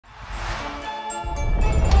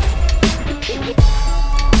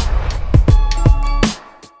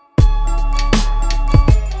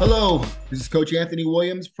Hello, this is Coach Anthony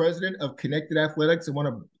Williams, president of Connected Athletics. I want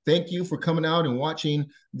to thank you for coming out and watching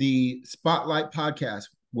the Spotlight podcast,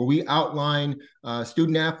 where we outline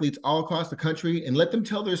student athletes all across the country and let them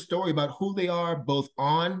tell their story about who they are both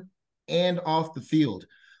on and off the field.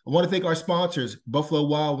 I want to thank our sponsors, Buffalo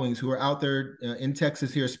Wild Wings, who are out there in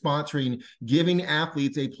Texas here sponsoring, giving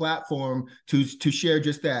athletes a platform to share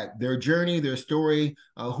just that, their journey, their story,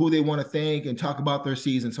 who they want to thank, and talk about their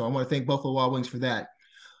season. So I want to thank Buffalo Wild Wings for that.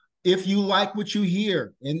 If you like what you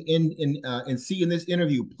hear and see in this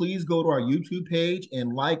interview, please go to our YouTube page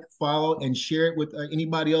and like, follow, and share it with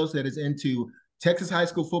anybody else that is into Texas high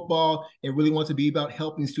school football and really wants to be about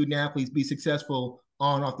helping student athletes be successful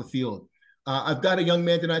on and off the field. I've got a young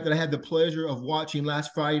man tonight that I had the pleasure of watching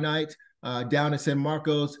last Friday night down in San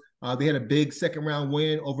Marcos. They had a big second-round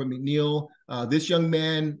win over McNeil. This young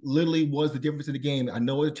man literally was the difference in the game. I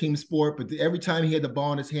know it's a team sport, but every time he had the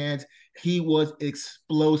ball in his hands, he was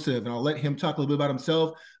explosive. And I'll let him talk a little bit about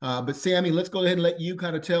himself. But Sammy, let's go ahead and let you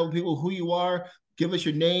kind of tell people who you are. Give us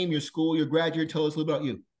your name, your school, your graduate. Tell us a little about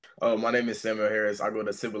you. My name is Samuel Harris. I go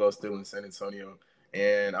to Steele in San Antonio,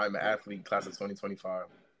 and I'm an athlete, class of 2025.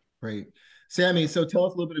 Great. Sammy, so tell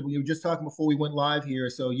us a little bit. We were just talking before we went live here.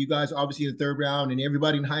 So you guys obviously in the third round, and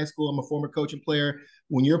everybody in high school, I'm a former coach and player.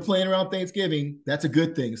 When you're playing around Thanksgiving, that's a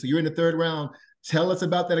good thing. So you're in the third round. Tell us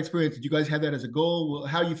about that experience. Did you guys have that as a goal?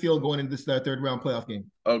 How you feel going into this third round playoff game?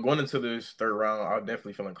 Going into this third round, I'm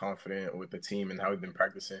definitely feeling confident with the team and how we've been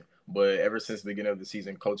practicing. But ever since the beginning of the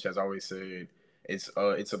season, Coach has always said it's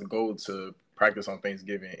a goal to practice on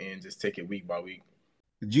Thanksgiving and just take it week by week.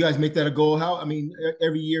 Did you guys make that a goal?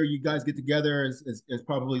 Every year you guys get together as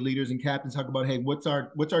probably leaders and captains, talk about, hey, what's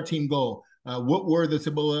our team goal? What were the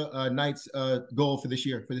Cibola Knights goal for this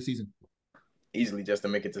year, for the season? Easily just to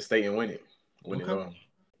make it to state and win it. It all.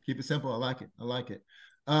 Keep it simple. I like it.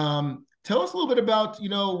 Tell us a little bit about,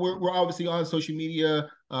 we're obviously on social media.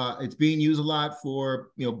 It's being used a lot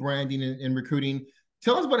for, branding and recruiting.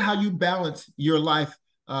 Tell us about how you balance your life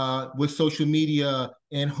with social media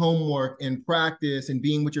and homework and practice and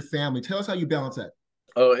being with your family. Tell us how you balance that.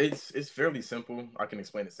 It's fairly simple. I can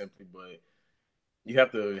explain it simply, but you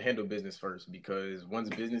have to handle business first, because once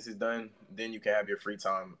business is done, then you can have your free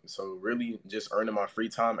time. So really just earning my free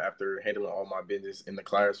time after handling all my business in the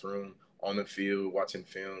classroom, on the field, watching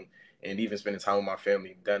film, and even spending time with my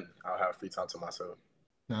family, then I'll have free time to myself.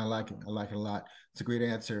 No, I like it. I like it a lot. It's a great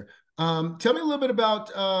answer. Tell me a little bit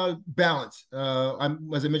about balance.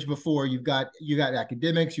 As I mentioned before, you got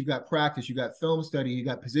academics, you've got practice, you got film study, you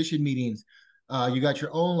got position meetings, you got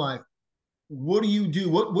your own life. What do you do?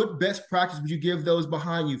 What best practice would you give those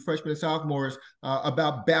behind you, freshmen and sophomores,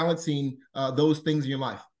 about balancing those things in your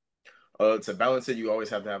life? To balance it, you always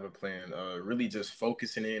have to have a plan. Really just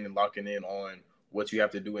focusing in and locking in on what you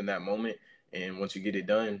have to do in that moment. And once you get it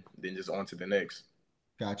done, then just on to the next.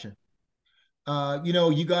 Gotcha.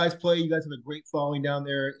 You guys have a great following down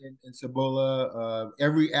there in Cibola.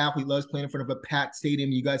 Every athlete loves playing in front of a packed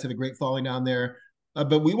stadium. You guys have a great following down there.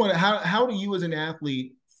 But we want to, how do you as an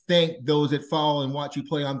athlete thank those that follow and watch you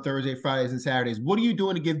play on Thursday, Fridays, and Saturdays? What are you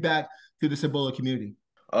doing to give back to the Cibola community?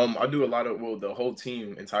 I do a lot of, the whole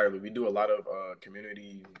team entirely. We do a lot of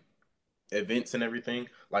community events and everything.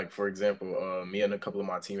 Like, for example, me and a couple of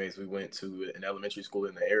my teammates, we went to an elementary school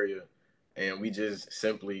in the area, and we just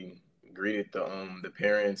simply greeted the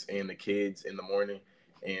parents and the kids in the morning,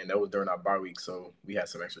 and that was during our bye week, so we had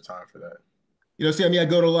some extra time for that. Sammy, I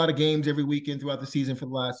go to a lot of games every weekend throughout the season for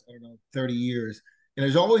the last 30 years, and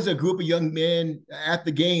there's always a group of young men at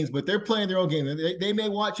the games, but they're playing their own game. They may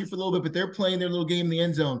watch you for a little bit, but they're playing their little game in the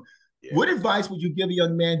end zone. Yeah. What advice would you give a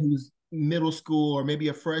young man who's middle school or maybe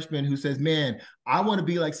a freshman who says, man, I want to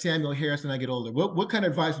be like Samuel Harris when I get older? What kind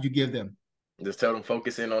of advice would you give them? Just tell them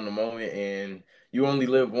focus in on the moment, and you only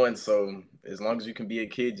live once, so as long as you can be a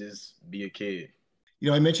kid, just be a kid.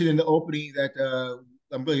 I mentioned in the opening that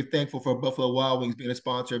I'm really thankful for Buffalo Wild Wings being a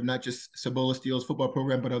sponsor of not just Cibola Steele's football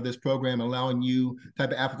program, but of this program, allowing you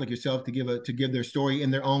type of athletes like yourself to give their story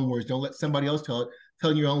in their own words. Don't let somebody else tell it.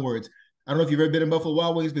 Tell in your own words. I don't know if you've ever been in Buffalo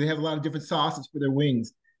Wild Wings, but they have a lot of different sauces for their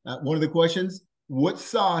wings. One of the questions: what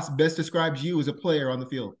sauce best describes you as a player on the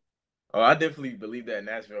field? I definitely believe that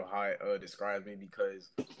Nashville Hot describes me, because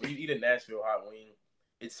when you eat a Nashville Hot wing,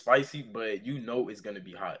 it's spicy, but it's going to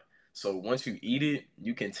be hot. So once you eat it,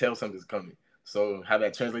 you can tell something's coming. So how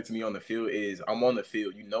that translates to me on the field is I'm on the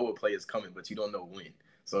field, a play is coming, but you don't know when.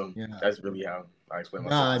 So that's really how I explain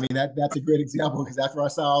myself. That's a great example, because after I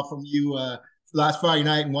saw from you last Friday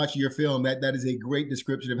night and watching your film, that is a great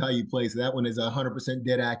description of how you play. So that one is 100%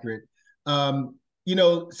 dead accurate.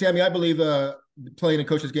 Sammy, I believe playing and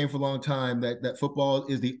coaching this game for a long time that football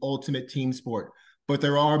is the ultimate team sport, but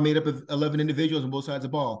there are made up of 11 individuals on both sides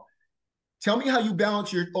of the ball. Tell me how you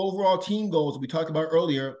balance your overall team goals we talked about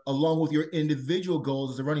earlier, along with your individual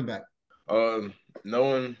goals as a running back. Um,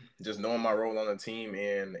 knowing my role on the team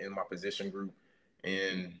and in my position group,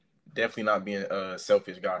 and definitely not being a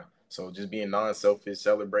selfish guy. So just being non-selfish,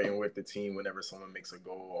 celebrating with the team whenever someone makes a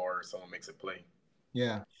goal or someone makes a play.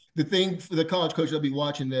 Yeah. The thing for the college coach that'll be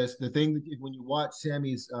watching this, the thing when you watch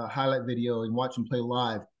Sammy's highlight video and watch him play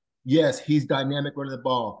live, yes, he's dynamic running the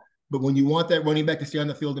ball. But when you want that running back to stay on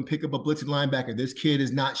the field and pick up a blitzing linebacker, this kid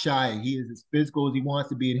is not shy. He is as physical as he wants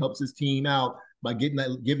to be and helps his team out by giving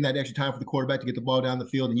that extra time for the quarterback to get the ball down the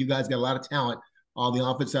field. And you guys got a lot of talent on the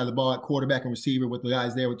offense side of the ball at quarterback and receiver with the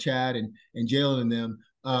guys there with Chad and Jalen and them.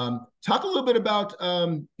 Talk a little bit about,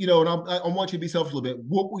 and I want you to be selfish a little bit.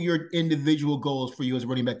 What were your individual goals for you as a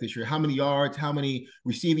running back this year? How many yards, how many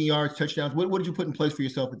receiving yards, touchdowns? What did you put in place for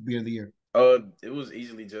yourself at the beginning of the year? It was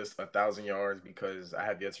easily just 1,000 yards because I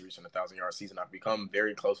have yet to reach an 1,000 yard season. I've become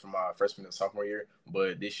very close for my freshman and sophomore year,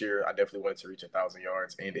 but this year I definitely wanted to reach 1,000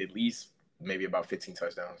 yards and at least maybe about 15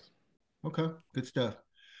 touchdowns. Okay, good stuff.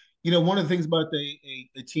 One of the things about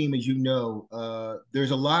a team, as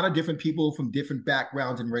there's a lot of different people from different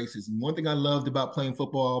backgrounds and races. And one thing I loved about playing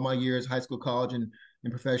football all my years, high school, college, and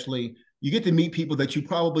professionally, you get to meet people that you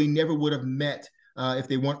probably never would have met if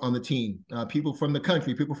they weren't on the team. People from the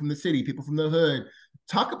country, people from the city, people from the hood.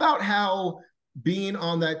 Talk about how being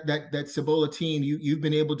on that Cibola team, you've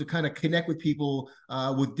been able to kind of connect with people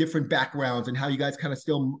with different backgrounds and how you guys kind of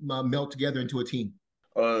still melt together into a team.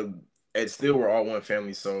 Uh, at Steele, we're all one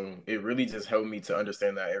family, so it really just helped me to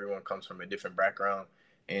understand that everyone comes from a different background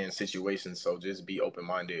and situation. So just be open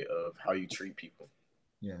minded of how you treat people.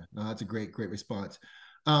 Yeah, no, that's a great response.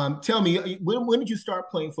 Tell me, when did you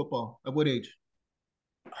start playing football? At what age?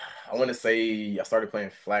 I want to say I started playing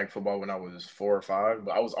flag football when I was 4 or 5,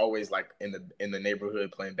 but I was always like in the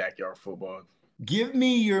neighborhood playing backyard football. Give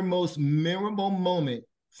me your most memorable moment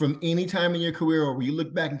from any time in your career, or where you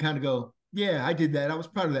look back and kind of go, "Yeah, I did that. I was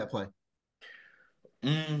proud of that play."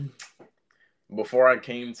 Mm, Before I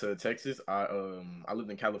came to Texas, I lived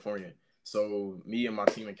in California. So me and my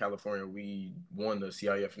team in California, we won the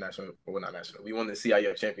CIF national, well not national, we won the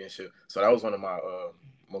CIF championship. So that was one of my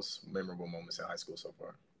most memorable moments in high school so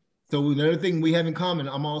far. So another thing we have in common,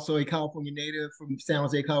 I'm also a California native from San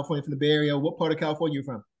Jose, California, from the Bay Area. What part of California are you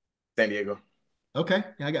from? San Diego. Okay,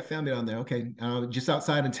 yeah, I got family down there. Okay, just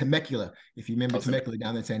outside in Temecula, if you remember Oh, Temecula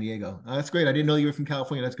down there in San Diego. That's great. I didn't know you were from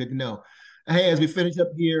California. That's good to know. Hey, as we finish up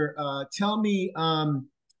here, tell me,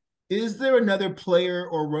 is there another player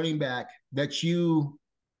or running back that you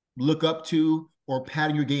look up to or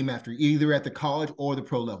pattern your game after, either at the college or the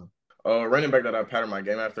pro level? Running back that I patterned my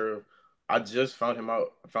game after, I just found out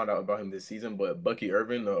about him this season. But Bucky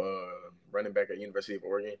Irvin, the running back at University of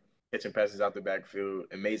Oregon, catching passes out the backfield,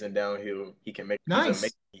 amazing downhill. He's amazing.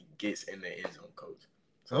 Nice. He gets in the end zone, coach.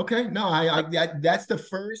 So Okay, no, that's the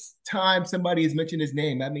first time somebody has mentioned his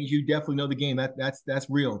name. That means you definitely know the game. That's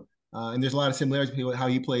real. And there's a lot of similarities between how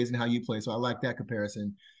he plays and how you play. So I like that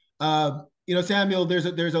comparison. Samuel, there's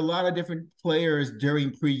a lot of different players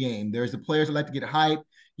during pregame. There's the players that like to get hype,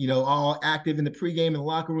 all active in the pregame in the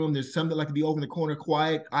locker room. There's some that like to be over in the corner,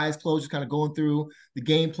 quiet, eyes closed, just kind of going through the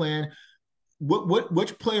game plan.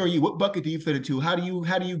 Which player are you? What bucket do you fit into? How do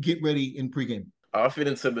you get ready in pregame? I fit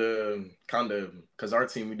into the kind of because our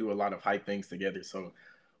team we do a lot of hype things together. So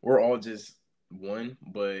we're all just one,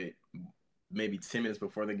 but maybe 10 minutes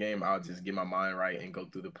before the game, I'll just get my mind right and go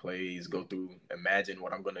through the plays, imagine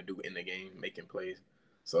what I'm gonna do in the game, making plays.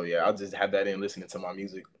 So yeah, I'll just have that in listening to my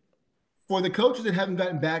music. For the coaches that haven't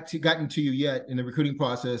gotten to you yet in the recruiting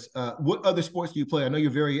process, what other sports do you play? I know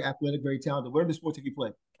you're very athletic, very talented. What other sports have you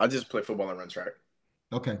played? I just play football and run track.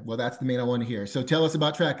 Okay, well, that's the main I want to hear. So tell us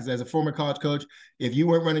about track, because as a former college coach, if you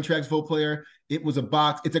weren't running track as a full player, it was a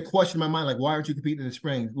box. It's a question in my mind, like, why aren't you competing in the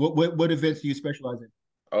spring? What events do you specialize in?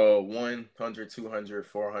 100, 200,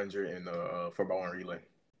 400, and 4x1 relay.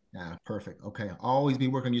 Ah, perfect. Okay. Always be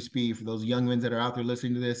working on your speed for those young ones that are out there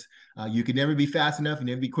listening to this. You can never be fast enough and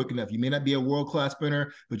never be quick enough. You may not be a world-class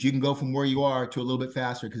sprinter, but you can go from where you are to a little bit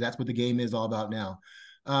faster, because that's what the game is all about now.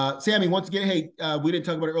 Sammy, once again, hey, we didn't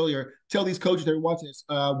talk about it earlier. Tell these coaches that are watching this,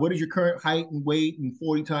 what is your current height and weight and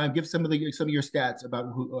 40 time? Give some of your stats about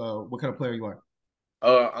what kind of player you are.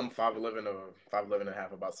 I'm 5'11", 5'11" and a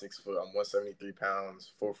half, about 6 foot. I'm 173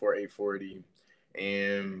 pounds, 4'4", 840,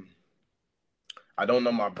 and I don't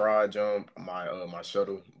know my broad jump, my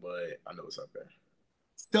shuttle, but I know it's up there.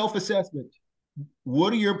 Self-assessment.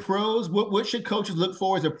 What are your pros? What should coaches look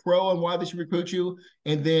for as a pro and why they should recruit you?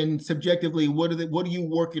 And then subjectively, what are you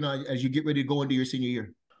working on as you get ready to go into your senior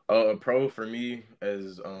year? A pro for me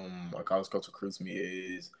as a college coach recruits me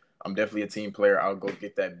is I'm definitely a team player. I'll go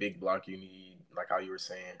get that big block you need, like how you were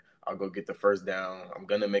saying. I'll go get the first down. I'm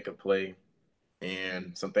gonna make a play.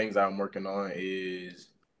 And some things I'm working on is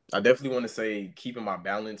I definitely want to say keeping my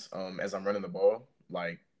balance as I'm running the ball.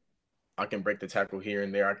 Like I can break the tackle here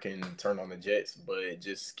and there. I can turn on the jets, but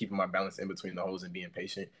just keeping my balance in between the holes and being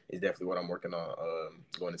patient is definitely what I'm working on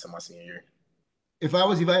going into my senior year. If I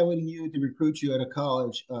was evaluating you to recruit you at a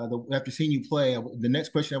college, after seeing you play, the next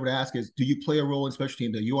question I would ask is, do you play a role in special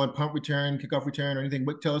teams? Are you on punt return, kickoff return, or anything?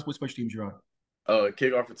 Tell us what special teams you're on.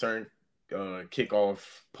 Kickoff return, kickoff,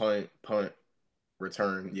 punt,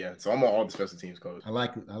 return. Yeah, so I'm on all the special teams, coach. I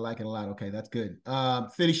like it. I like it a lot. Okay, that's good.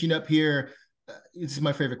 Finishing up here, this is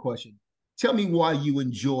my favorite question. Tell me why you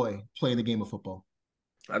enjoy playing the game of football.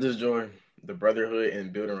 I just enjoy the brotherhood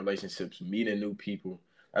and building relationships, meeting new people.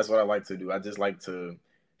 That's what I like to do. I just like to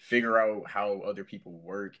figure out how other people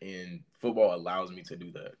work, and football allows me to do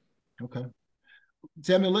that. Okay.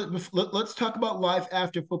 Samuel, let's talk about life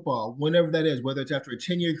after football, whenever that is, whether it's after a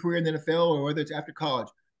 10-year career in the NFL or whether it's after college.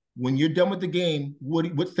 When you're done with the game,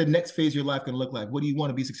 what's the next phase of your life going to look like? What do you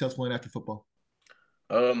want to be successful in after football?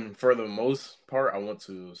 For the most part, I want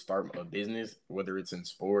to start a business, whether it's in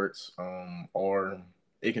sports, or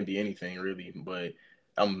it can be anything really. But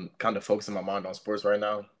I'm kind of focusing my mind on sports right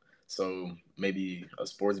now. So maybe a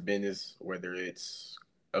sports business, whether it's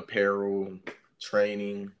apparel,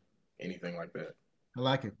 training, anything like that. I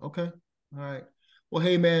like it. Okay. All right. Well,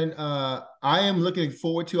 hey man, I am looking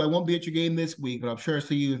forward to. I won't be at your game this week, but I'm sure I'll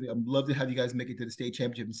see you. I'd love to have you guys make it to the state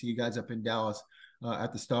championship and see you guys up in Dallas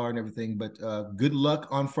at the Star and everything. But good luck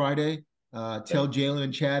on Friday. Tell Jalen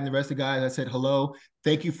and Chad and the rest of the guys I said hello.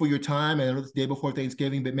 Thank you for your time. And I know it's the day before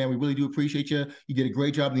Thanksgiving, but man, we really do appreciate you. You did a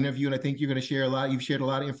great job in the interview, and I think you're going to share a lot. You've shared a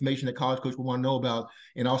lot of information that college coach will want to know about.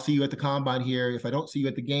 And I'll see you at the combine here. If I don't see you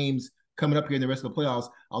at the games coming up here in the rest of the playoffs,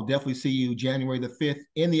 I'll definitely see you January the 5th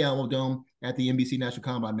in the Alamo Dome at the NBC National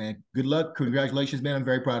Combine, man. Good luck. Congratulations, man. I'm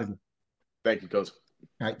very proud of you. Thank you, Coach.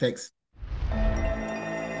 All right. Thanks.